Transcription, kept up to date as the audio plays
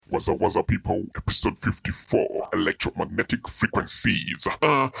What's up, people? Episode 54, Electromagnetic Frequencies.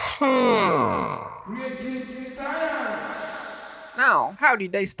 Creative science. Now, how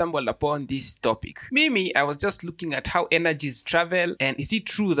did I stumble upon this topic? Mimi, I was just looking at how energies travel, and is it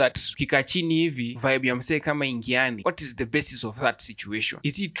true that kika chini hivi vibe ya msee kama ingiani? What is the basis of that situation?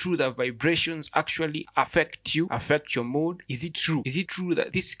 Is it true that vibrations actually affect you, affect your mood? Is it true? Is it true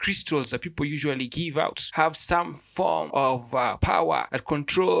that these crystals that people usually give out have some form of power that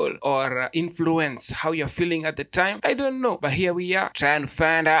control or influence how you're feeling at the time? I don't know, but here we are trying to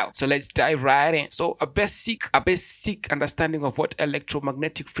find out. So let's dive right in. So a basic understanding of what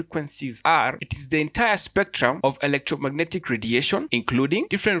electromagnetic frequencies are. It is the entire spectrum of electromagnetic radiation, including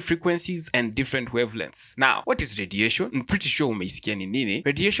different frequencies and different wavelengths. Now, what is radiation? I'm pretty sure umeisikia ni nini.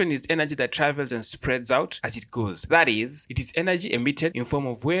 Radiation is energy that travels and spreads out as it goes. That is, it is energy emitted in form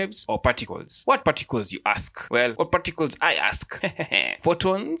of waves or particles. What particles, you ask? Well, what particles, I ask?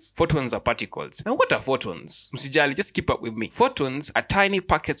 Photons. Photons are particles. Now, what are photons? Msijali, just keep up with me. Photons are tiny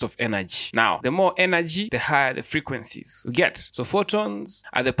packets of energy. Now, the more energy, the higher the frequencies. You get? So photons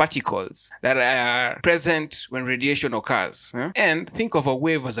are the particles that are present when radiation occurs. And think of a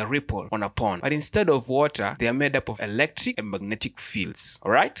wave as a ripple on a pond. But instead of water, they are made up of electric and magnetic fields.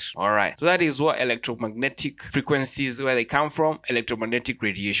 Alright? So that is what electromagnetic frequencies, where they come from, electromagnetic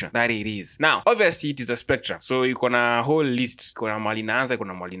radiation. That it is. Now, obviously it is a spectrum. So you can a whole list. Kuna mali naanza,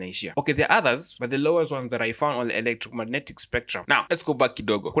 kuna mali naishia. Okay, there are others, but the lowest ones that I found on the electromagnetic spectrum. Now, let's go back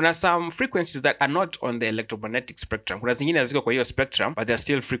kidogo. Kuna some frequencies that are not on the electromagnetic spectrum. Kuna zingine ziko kwa hiyo spectrum, but they're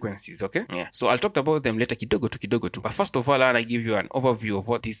still frequencies, okay? Yeah. So I'll talk about them later kidogo tu. But first of all, I want to give you an overview of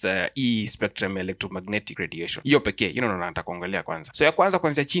what is E spectrum electromagnetic radiation. Hiyo pekee, nataka kuangalia kwanza. So ya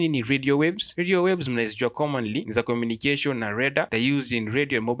kwanza chini ni radio waves. Radio waves mnazijua commonly ni za communication na radar. They're used in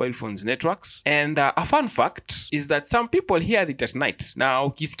radio and mobile phones networks. And a fun fact is that some people hear it at night. Now,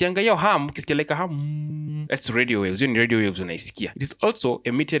 ukisikianga hiyo ukisikia like a hum, that's radio waves. Hiyo ni radio waves unaisikia. It is also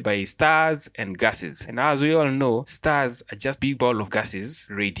emitted by stars and gases. And as we all know, stars are just big ball of gases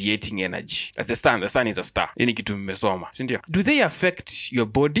radiating energy. That's the sun. The sun is a star. Yeni kitu mmesoma, si ndio? Do they affect your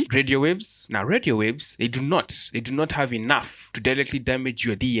body? Radio waves? Now, radio waves, they do not have enough to directly damage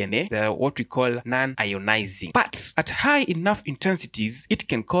your DNA. They're what we call non-ionizing. But at high enough intensities, it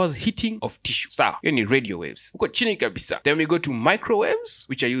can cause heating of tissue. Sawa, yeni radio waves. Uko chini kabisa. Then we go to microwaves,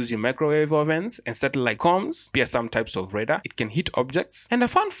 which are used in microwave ovens and satellite comms. Pia some types of radar. It can hit objects. And the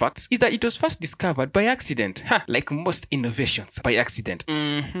fun fact is that it was first discovered by accident. Like most innovations, by accident.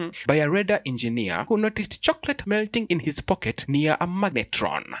 By a radar engineer who noticed chocolate melting in his pocket near a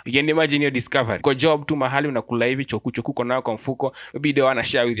magnetron. You can imagine your discovery. Kwa job tu mahali unakula hivi chokuko nao kwa mfuko, maybe they wanna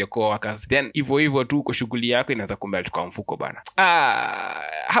share with your coworkers. Then hivyo tu kwa shughuli yako inaanza kumelt kwa mfuko bana.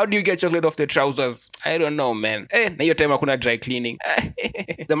 How do you get chocolate off the trousers? I don't know, man. Na hiyo time hakuna dry cleaning.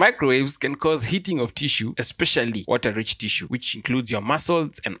 The microwaves can cause heating of tissue, especially water-rich tissue, which includes your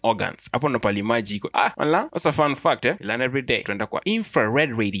muscles and organs. Hapo ndo pali maji iko. That's a fun fact, You learn every day. Tuenda kwa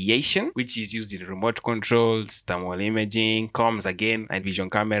infrared radiation, which is used in remote controls, thermal imaging, comms again, night vision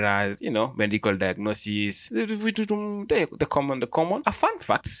cameras, medical diagnosis, the common. A fun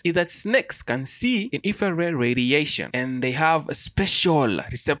fact is that snakes can see in infrared radiation, and they have special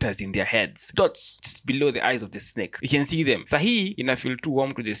receptors in their heads, dots just below the eyes of the snake. You can see them. Sahi ina feel too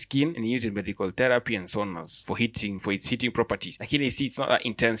warm to the skin and use in medical therapy and saunas for its heating properties. Lakini see, it's not that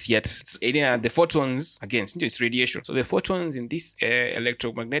intense yet. The photons, again, it's radiation. So the photons in this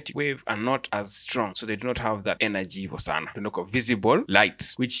electromagnetic wave are not as strong, so they do not have that energy for sana. They look visible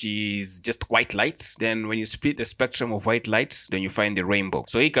light, which is just white light. Then when you split the spectrum of white light, then you find the rainbow.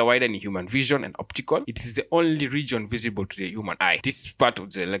 So hii kawaida ni human vision and optical. It is the only region visible to the human eye. This part of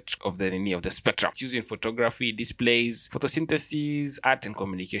the spectrum. It's used in photography, displays, photosynthesis, art, and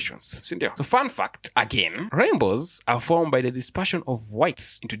communications. So fun fact, again, rainbows are formed by the dispersion of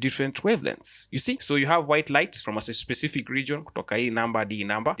whites into different wavelengths. You see? So you have white light from a specific region, kutoka hii number, D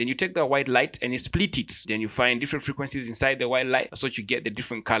number. Then you take the white light and you split it. Then you find different frequencies inside the white light. So you get the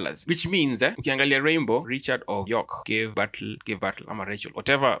different colors. Which means, ukiangalia rainbow, Richard of York gave battle, ama Rachel,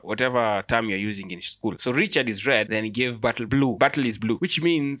 whatever term you're using in school. So Richard is red, then he gave battle blue. Battle is blue, which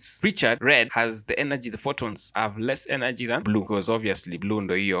means Richard, red, has the energy, the photons have less energy than blue. Because obviously blue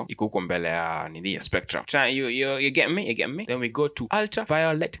ndo hiyo iko huko mbele ya spectrum. You get me? Then we go to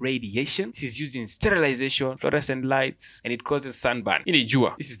ultraviolet radiation. This is used in sterilization, fluorescent lights, and it causes sunburn.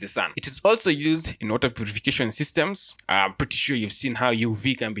 This is the sun. It is also used in water purification systems. I'm pretty sure you've seen how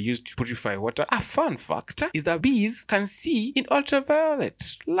UV can be used to purify water. A fun fact is that bees can see in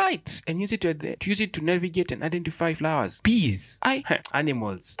ultraviolet light and use it to navigate and identify flowers. Bees,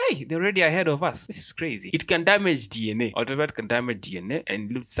 animals, they're already ahead of us. This is crazy. It can damage DNA. Ultraviolet can damage DNA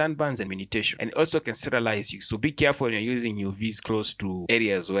and lead sunburns and mutation, and it also can sterilize you. So be careful when you're using UVs close to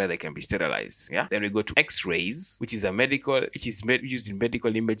areas where they can be sterilized. Yeah. Then we go to X-rays, which is used in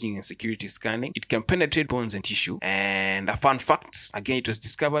medical imaging and security scanning. It can penetrate bones and tissue. And a fun fact, again, it was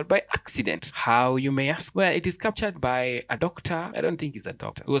discovered by accident. How, you may ask? Well, it is captured by a doctor. I don't think he's a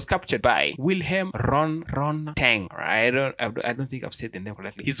doctor. It was captured by Wilhelm Ron Tang. I don't think I've said the name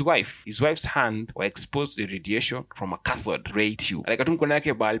correctly. His wife's hand were exposed to the radiation from a cathode ray tube. Alikatum mkono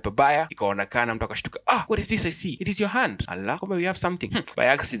yake bahali pabaya, ikaonekana mtu akashtuka, what is this I see? It is your hand. Allah, kumbe we have something by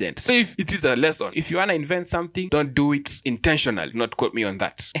accident. So if it is a lesson, if you wanna invent something, don't do it intentionally. Not quote me on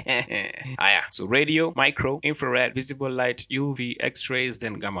that. So radio, micro, infrared, visible light, UV, X-rays,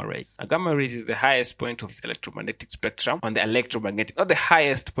 then gamma rays. Gamma rays is the highest point of this electromagnetic spectrum on the electromagnetic, not the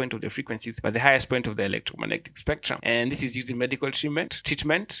highest point of the frequencies, but the highest point of the electromagnetic spectrum. And this is used in medical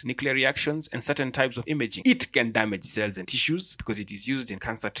treatment, nuclear reactions, and certain types of imaging. It can damage cells and tissues because it is used in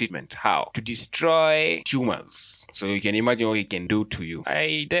cancer treatment. How? To destroy tumors. So you can imagine what it can do to you.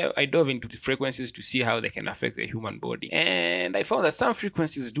 I dove into the frequencies to see how they can affect the human body. And I found that some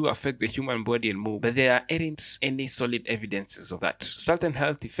frequencies do affect the human body and mood, but there aren't any solid evidences of that. Certain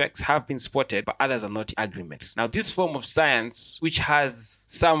health effects have been spotted, but others are not in agreement. Now, this form of science, which has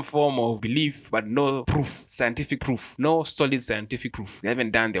some form of belief, but no proof, scientific proof, no solid scientific proof. They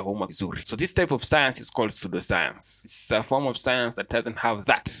haven't done their homework. So this type of science is called pseudoscience. It's a form of science that doesn't have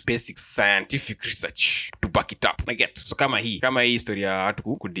that basic scientific research to back it up. I get. So kama hii story ya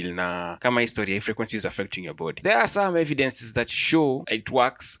watu kudil na kama story ya frequencies affecting your body. There are some evidences that show it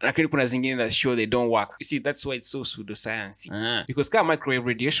works, lakini kuna zingine that show they don't work. You see, that's why it's so pseudoscience. Because kama microwave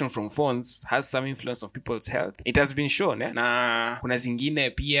radiation from phones has some influence on people's health. It has been shown, na kuna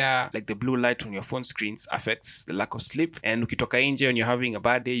zingine pia, like the blue light on your phone screens affects the lack of sleep. And ukitoka nje when you're having a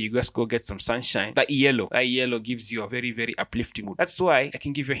bad day, you just go get some sunshine. That yellow gives you a very, very uplifting mood. That's why I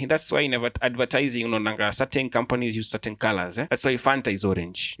can give you a hint. That's why in advertising, certain companies use certain colors. That's why Fanta is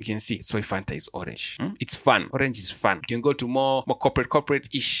orange. You can see. That's why Fanta is orange. It's fun. Orange is fun. You can go to more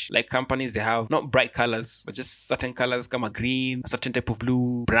corporate-ish, like companies, they have not bright colors, but just certain colors, come a green, a certain type of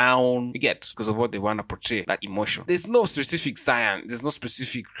blue, brown. You get, because of what they want to portray, that emotion. There's no specific science. There's no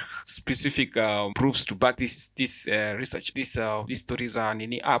specific proofs to back this research. These stories are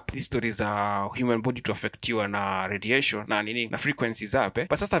up. These stories are human body to affect you na radiation na frequencies up.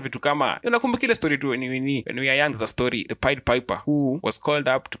 But sasa vitu kama unakumbuka ile story tu when we are young, the story, the Pied Piper who was called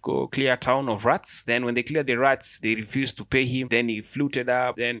up to go clear a town of rats. Then when they cleared the rats, they refused to pay him. Then he fluted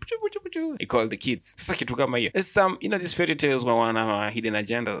up. Then he called the kids. Sasa kitu kama hiyo. There's some, these fairy tales wana hidden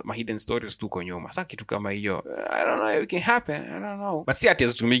agenda, hidden stories tuko nyuma. Sasa kitu kama hiyo, I don't know if it can happen. I don't know. But see at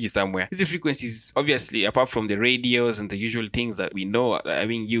to make somewhere. These frequencies, obviously, apart from the radios and the usual things that we know that are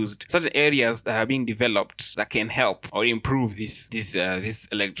being used, certain areas that are being developed that can help or improve these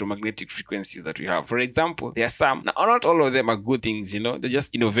electromagnetic frequencies that we have. For example, there are some, now not all of them are good things, they're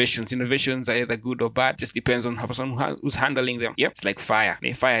just innovations. Innovations are either good or bad. Just depends on the person who's handling them. Yep. It's like fire.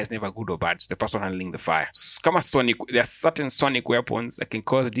 Fire is never good or bad. It's the person handling the fire. Kama sonic, there are certain sonic weapons that can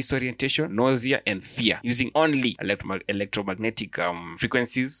cause disorientation, nausea, and fear using only electromagnetic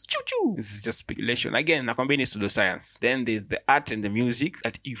frequencies. Choo-choo. This is just speculation. Again, nakwambia ni pseudoscience. Then there's the art and the music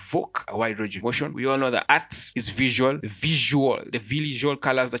that evoke a wide range of emotion. We all know that art is visual. The visual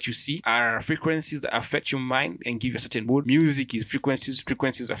colors that you see are frequencies that affect your mind and give you a certain mood. Music is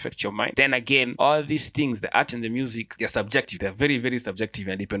frequencies affect your mind. Then again, all these things, the art and the music, they're subjective. They're very, very subjective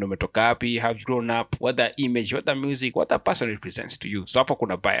and depend on umetoka wapi, how you've grown up, what the image, what the music, what the person represents to you. So hapo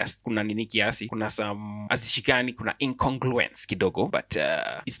kuna bias, kuna nini kiasi, kuna some azishikani, kuna incongruence kidogo, but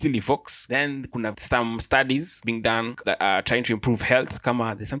it still evokes. Then kuna some studies being done that are trying to improve health.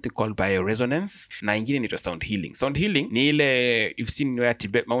 Kama there's something called bioresonance. Na ingine ni sound healing. Sound healing ni ile you've seen where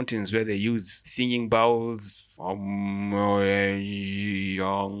Tibet mountains where they use singing bowls,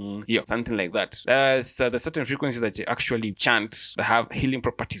 something like that. So the certain frequencies that you actually chant that have healing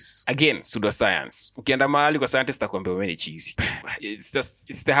properties. is again pseudoscience. Ukienda mahali kwa scientist akwambia wewe ni cheesy.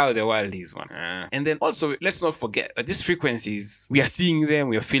 It's the how the world is, man. And then also, let's not forget that these frequencies, we are seeing them,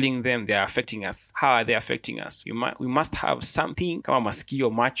 we are feeling them, they are affecting us. How are they affecting us? We must have something kama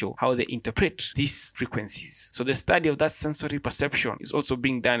masikio macho, how they interpret these frequencies. So the study of that sensory perception is also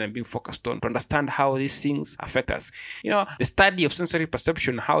being done and being focused on to understand how these things affect us. The study of sensory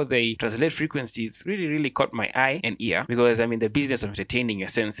perception, how they translate frequencies, really caught my eye and ear, because I'm in the business of entertaining your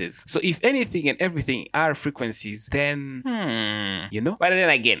senses. So if anything and everything are frequencies, then but then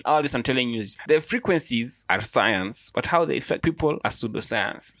again, all this I'm telling you is the frequencies are science, but how they affect people are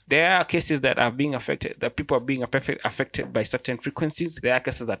pseudoscience. There are cases that are being affected, that people are being affected by certain frequencies. There are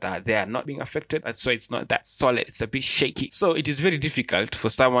cases that they are not being affected, and so it's not that solid, it's a bit shaky. So it is very difficult for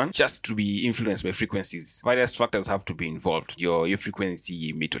someone just to be influenced by frequencies. Various factors have to be involved. Your frequency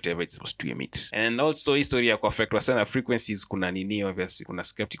emit whatever it's supposed to emit. And also history ya kuaffect wasana frequencies, kuna nini obviously, kuna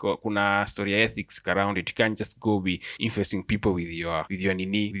skeptical, kuna story ethics around it. You can't just go be influencing people with your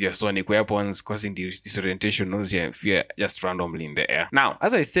sonic weapons, causing disorientation, nausea and fear just randomly in the air. Now,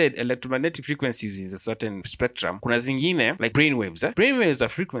 as I said, electromagnetic frequencies is a certain spectrum. Kuna zingine like brainwaves. Brainwaves are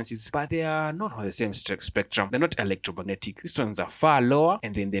frequencies, but they are not on the same spectrum. They're not electromagnetic. These ones are far lower,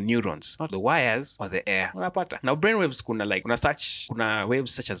 and then the neurons, not the wires or the air. Now, brainwaves kuna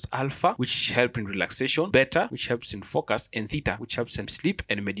waves such as alpha, which help in relaxation, beta, which helps in focus, and theta, which helps in sleep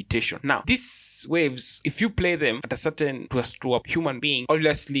and meditation. Now, these waves, if you play them at a certain to a human being,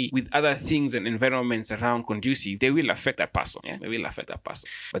 obviously with other things and environments around conducive, they will affect that person. They will affect that person.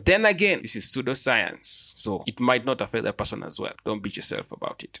 But then again, this is pseudoscience, so it might not affect that person as well. Don't beat yourself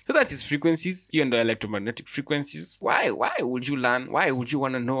about it. So that is frequencies, the electromagnetic frequencies. Why would you learn? Why would you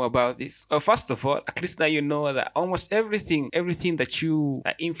want to know about this? First of all, at least now you know that almost everything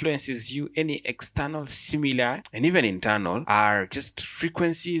that influences you, any external stimuli and even internal, are just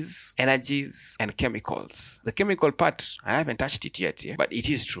frequencies, energies, and chemicals. The chemical part, I haven't touched it yet, but it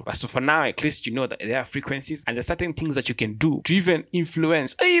is true. But so for now, at least you know that there are frequencies and there are certain things that you can do to even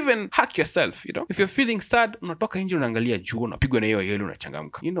influence or even hack yourself. If you're feeling sad, unatoka nje unaangalia juu, unapigwa na hiyo yellow,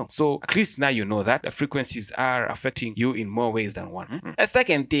 unachangamka. So at least now you know that the frequencies are affecting you in more ways than one. A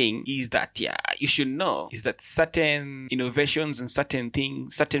second thing is that you should know is that certain innovations and certain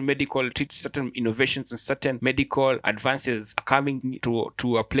things, certain medical treats, certain innovations and certain medical advances are coming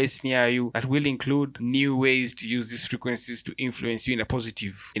to a place near you that will include new ways to use these frequencies to influence you in a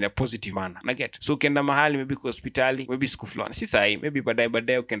positive manner. Naget. So ukienda mahali, maybe kwa hospitali, maybe siku fulani, si sahi, maybe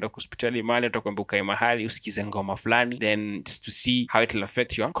baadaye ukienda kwa hospitali mahali utakwambia ukae mahali usikize ngoma fulani, then just to see how it will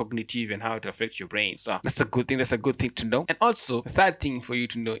affect your cognitive and how it will affect your brain. So that's a good thing to know. And also, the third thing for you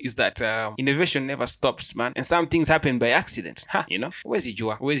to know is that innovation never stops, man. And some things happen by accident. Where's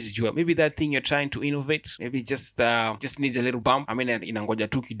jua? Maybe that thing you're trying to innovate, maybe just needs a little bump. I mean, inangoja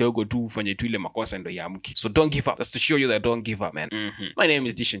tu kidogo tu ufanye tu ile makosa ndo yaamki. So don't give up. That's to show you that don't give up, man. My name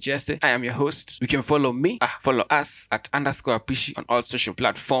is Dishan Cheste. I am your host. You can follow us at _Apishi on all social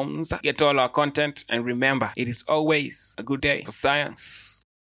platforms. Get all our content, and remember, it is always a good day for science.